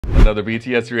Another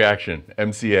BTS reaction.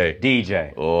 MCA.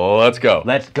 DJ. Oh, let's go.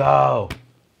 Let's go.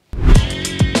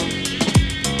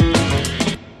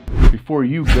 Before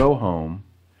you go home,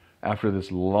 after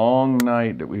this long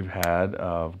night that we've had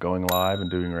of going live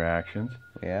and doing reactions,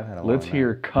 Yeah, I've had a let's long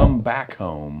hear night. Come Back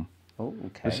Home. Oh,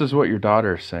 okay. This is what your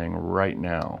daughter is saying right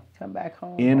now. Come back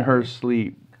home. In Daddy. her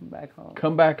sleep. Come back home.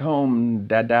 Come back home,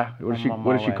 Dada. What does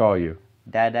she call you?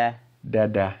 Dada.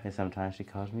 Dada. And sometimes she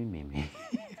calls me Mimi.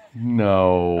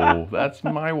 No, that's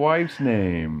my wife's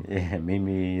name. Yeah,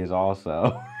 Mimi is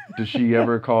also. Does she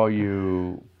ever call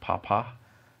you Papa?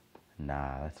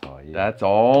 Nah, that's all you. That's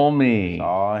all me. That's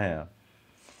all him.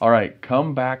 All right,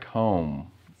 Come Back Home.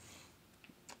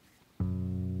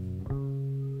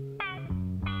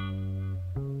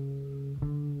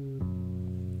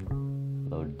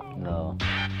 No.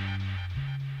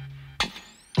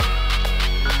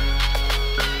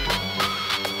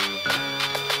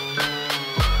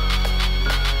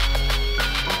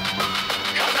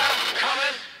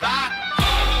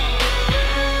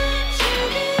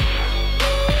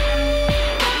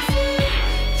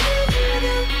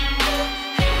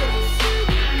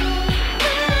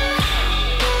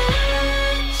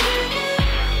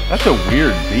 That's a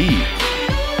weird beat.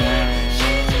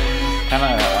 Kind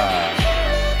of.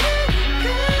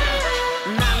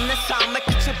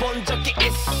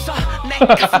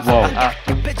 Whoa.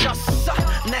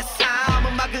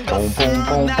 Boom, boom,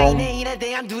 boom, boom.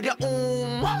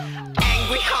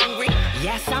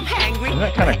 Isn't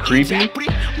that kind of creepy?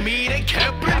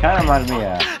 Kind of reminds me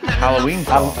of Halloween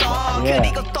song. Yeah.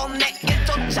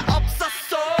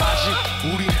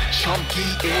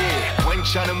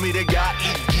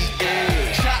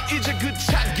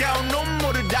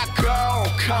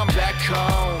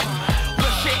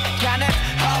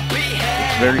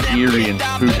 It's very eerie and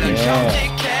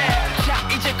spooky.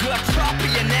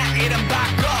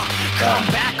 Come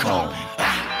back home.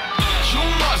 You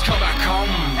must come back home.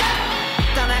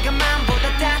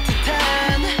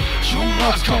 You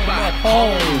must come back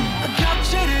home.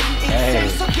 Hey.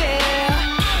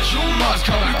 You must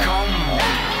come back home.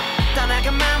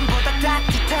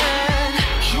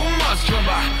 You must come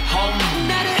back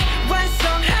home.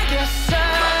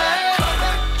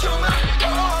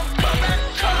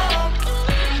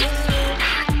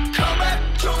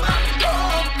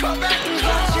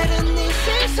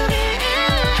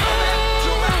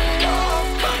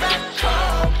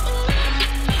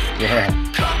 Yeah.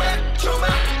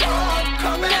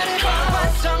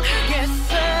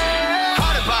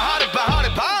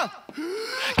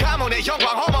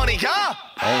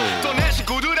 또 내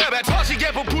식구들의 배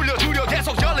터지게 부풀려 주려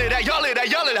계속 열리래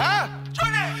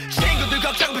친구들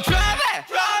걱정도 드라마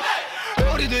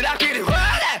우리들 앞길이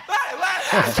화내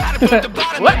사는 분들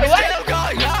바람 내게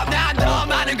거야 난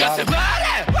너만은 것을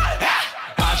바래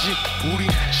아직 우리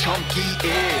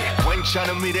젊기에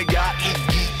괜찮은 미래가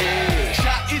있기에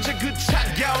자 이제 그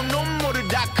차가운 눈물을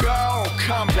닦고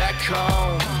Come back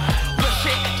home 왜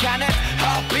시간을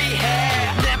허비해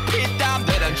내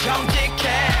피땀들은 정직해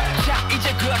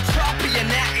이제 그 트로피에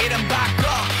내 이름 바꿔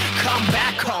Come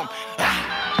back home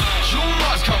You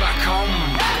must come back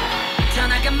home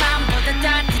떠나간 맘보다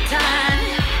따뜻한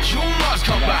You must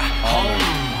come back home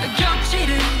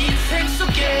겹치는 인생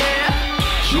속에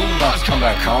You must come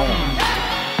back home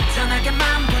떠나간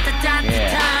맘보다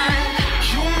따뜻한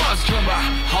You must come back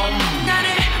home 나를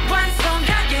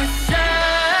완성하겠어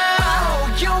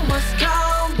You must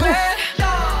come back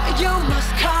You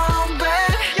must come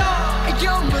back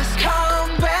You must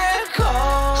come back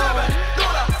home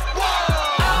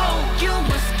Oh, you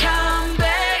must come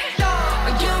back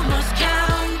You must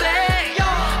come back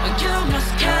You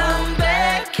must come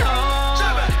back home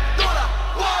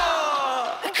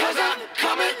 'Cause I'm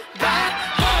coming back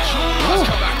home You must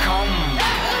come back home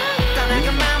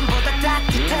떠나간 맘보다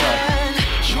따뜻한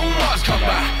You must come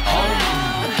back home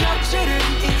겹치는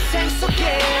인생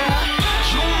속에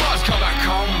You must come back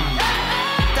home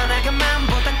떠나간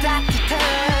맘보다 따뜻한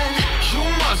You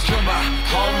must come back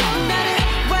home 나를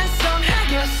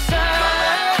완성하겠어 Come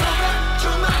back to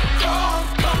my home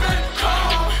Come back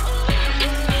home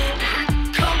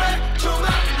Come back to my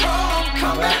home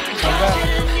Come back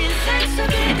겹치는 인생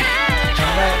속에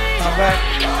Come back. Come back.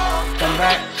 Come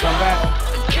back. Come back.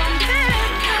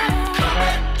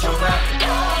 Come back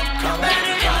Come back 나를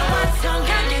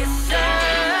완성하겠어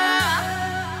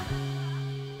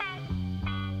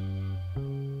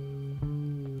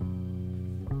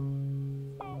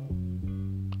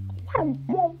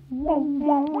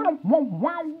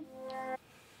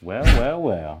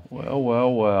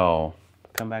Well. Well.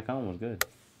 Come Back Home was good.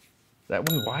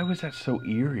 Why was that so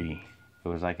eerie? It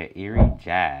was like an eerie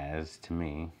jazz to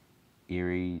me.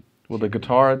 Eerie. Well, the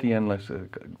guitar at the end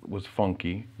was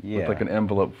funky Yeah. with like an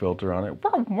envelope filter on it.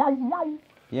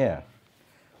 Yeah.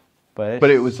 But But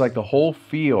it was like the whole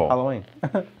feel. Halloween.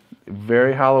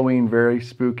 Very Halloween, very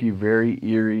spooky, very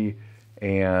eerie,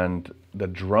 and the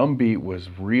drum beat was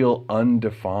real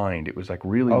undefined. It was like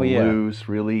really loose,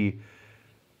 really.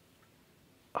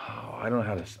 Oh, I don't know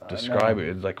how to describe it.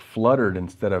 It was like fluttered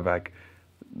instead of like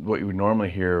what you would normally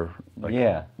hear.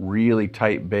 Like really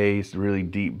tight bass, really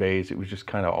deep bass. It was just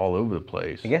kind of all over the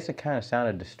place. I guess it kind of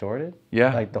sounded distorted.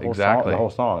 Yeah, like the whole exactly. song. The whole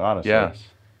song, honestly. Yes.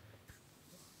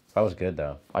 That was good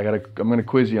though. I'm gonna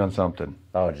quiz you on something.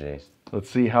 Oh jeez. Let's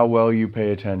see how well you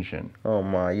pay attention. Oh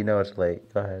my, you know it's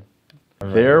late. Go ahead.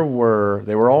 They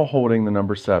were all holding the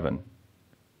number 7.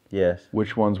 Yes.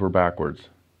 Which ones were backwards?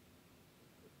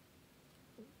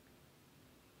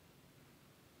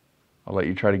 I'll let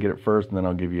you try to get it first, and then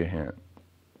I'll give you a hint.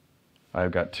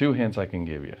 I've got 2 hints I can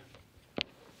give you.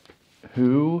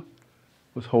 Who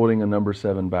was holding a number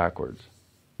 7 backwards?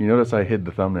 You notice I hid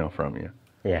the thumbnail from you.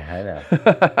 Yeah, I know.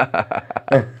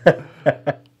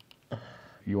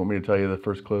 You want me to tell you the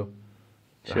first clue?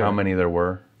 Sure. How many there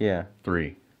were? Yeah.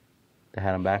 3. They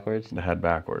had them backwards. They had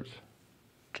backwards.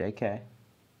 JK.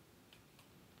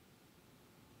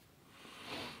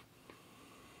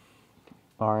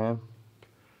 RM.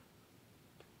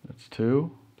 That's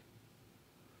 2.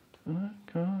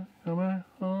 Come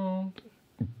home.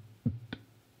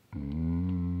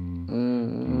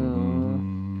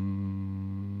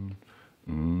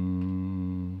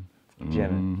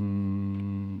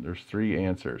 Jimin. There's 3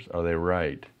 answers. Are they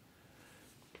right?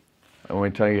 I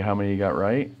want to tell you how many you got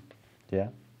right. Yeah.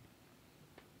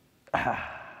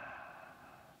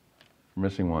 We're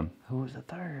missing one. Who was the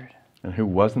third? And who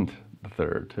wasn't the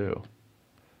third, too?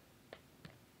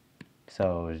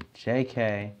 So it was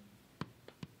JK,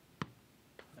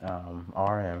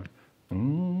 RM.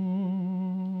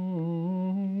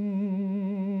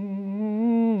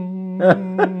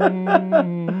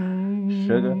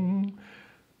 Sugar.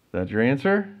 That's your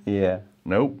answer? Yeah.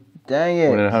 Nope. Dang it.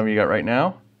 Want to know how many you got right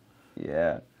now?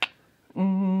 Yeah.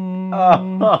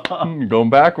 You're going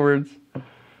backwards.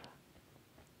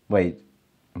 Wait.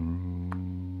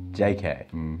 JK.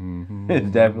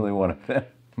 It's definitely one of them.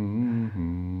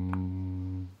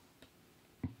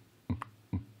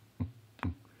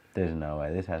 There's no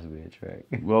way. This has to be a trick.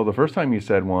 Well, the first time you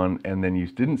said one, and then you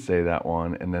didn't say that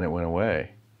one, and then it went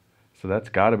away. So that's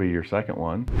got to be your second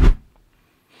one.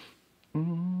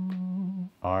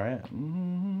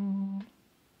 RM.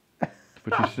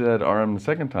 But you said RM the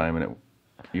second time, and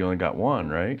you only got one,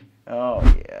 right? Oh,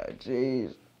 yeah.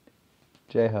 Jeez.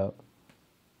 J-Hope.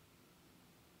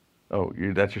 Oh,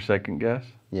 that's your second guess?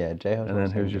 Yeah, J-Hope. And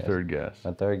then who's your third guess?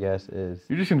 My third guess is...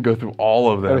 You're just going to go through all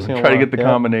of them Every and single try to one, get the yeah.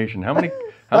 combination. How many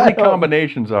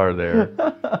combinations are there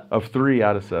of 3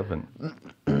 out of 7?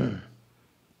 And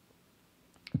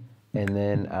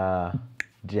then,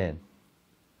 Jin.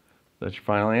 That's your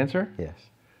final answer? Yes.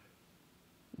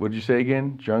 What'd you say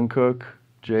again? Jungkook,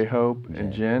 J-Hope,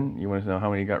 and Jin? You want to know how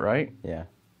many you got right? Yeah.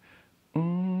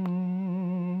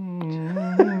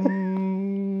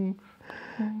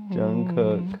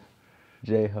 Jungkook,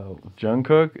 J-Hope.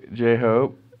 Jungkook,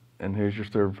 J-Hope, and who's your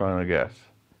third final guess?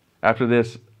 After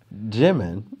this,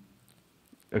 Jimin.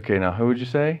 okay, now who would you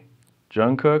say?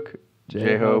 Jungkook,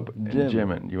 J-Hope, and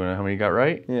Jimin. You want to know how many you got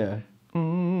right? Yeah.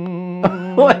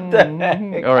 What the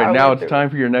heck? All right, now it's time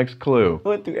for your next clue. I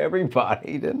went through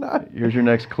everybody, didn't I? Here's your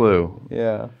next clue.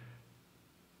 Yeah.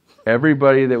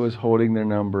 Everybody that was holding their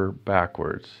number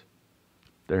backwards,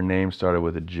 their name started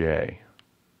with a J.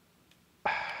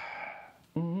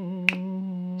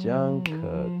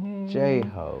 Jungkook,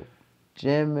 J-Hope,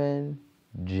 Jimin,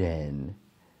 Jin.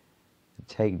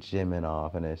 Take Jimin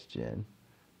off and it's Jin.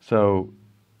 So,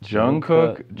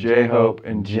 Jungkook, J-Hope,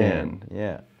 and Jin.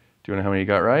 Yeah. Do you know how many you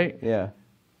got right? Yeah.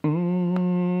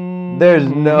 There's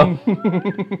no...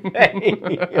 Hey,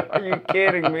 are you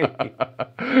kidding me?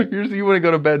 You want to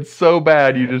go to bed so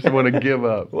bad you just want to give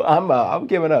up. Well, I'm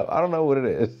giving up. I don't know what it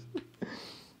is.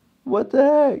 What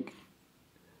the heck?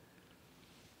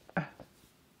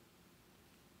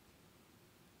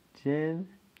 Jin,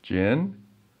 Jin,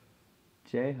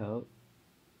 J-Hope,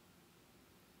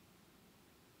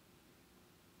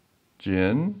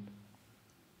 Jin,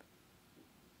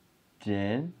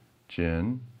 Jin,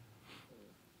 Jin,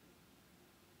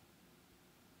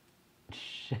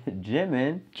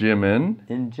 Jimin, Jimin,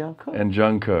 and Jungkook. and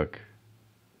Jungkook.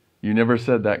 You never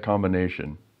said that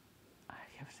combination. I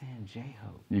kept saying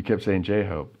J-Hope. You kept saying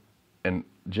J-Hope. And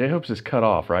J-Hope's is cut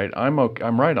off, right? I'm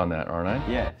right on that, aren't I?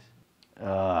 Yes.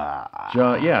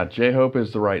 Yeah, J-Hope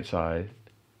is the right side.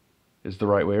 Is the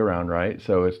right way around, right?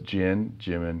 So it's Jin,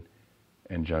 Jimin,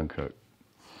 and Jungkook.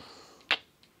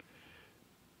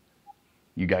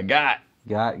 You got.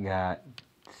 Got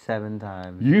 7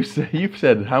 times. You've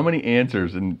said how many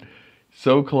answers and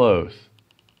so close.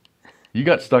 You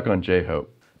got stuck on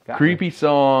J-Hope. Creepy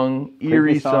song,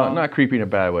 eerie song. Not creepy in a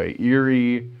bad way.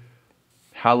 Eerie,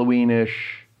 Halloweenish.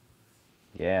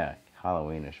 Yeah,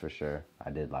 Halloweenish for sure.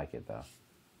 I did like it though.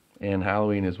 And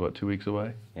Halloween is what, 2 weeks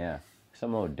away? Yeah,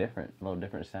 some a little different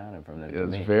sounding from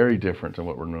them. It's very different than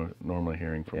what we're normally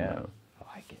hearing from them.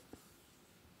 I like it.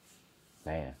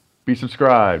 Man. Be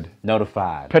subscribed.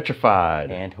 Notified. Petrified.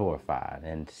 And horrified.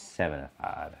 And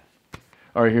 7-ified.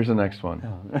 All right, here's the next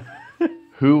one.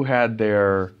 Who had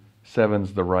their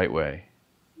 7s the right way?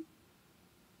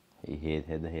 He hit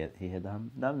the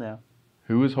thumbnail.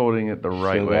 Who was holding it the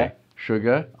right way?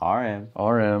 Suga. RM.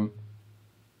 RM.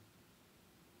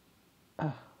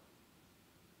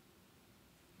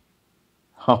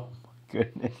 Oh my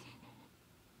goodness.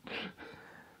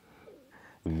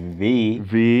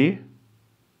 V.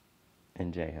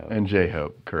 And J-Hope. And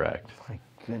J-Hope, correct. My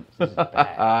goodness, this is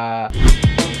bad.